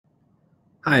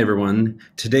Hi, everyone.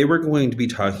 Today we're going to be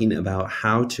talking about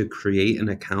how to create an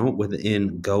account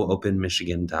within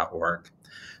goopenmichigan.org.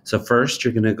 So, first,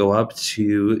 you're going to go up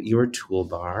to your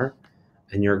toolbar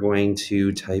and you're going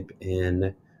to type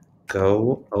in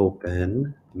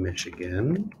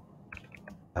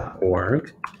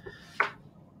goopenmichigan.org.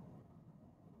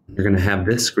 You're going to have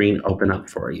this screen open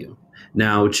up for you.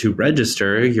 Now, to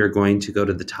register, you're going to go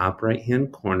to the top right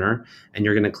hand corner and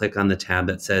you're going to click on the tab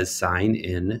that says Sign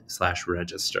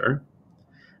In/Register.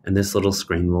 And this little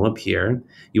screen will appear.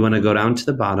 You want to go down to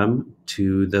the bottom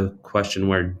to the question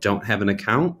where don't have an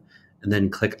account, and then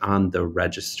click on the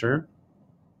register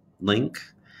link,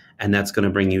 and that's going to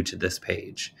bring you to this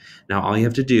page. Now, all you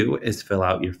have to do is fill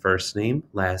out your first name,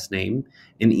 last name,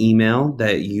 an email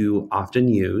that you often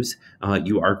use.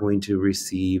 You are going to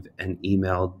receive an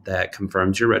email that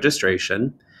confirms your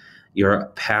registration,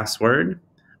 your password.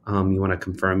 You want to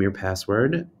confirm your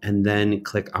password, and then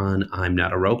click on I'm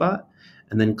not a robot,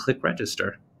 and then click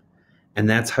register. And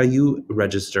that's how you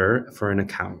register for an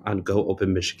account on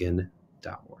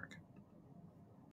goopenmichigan.org.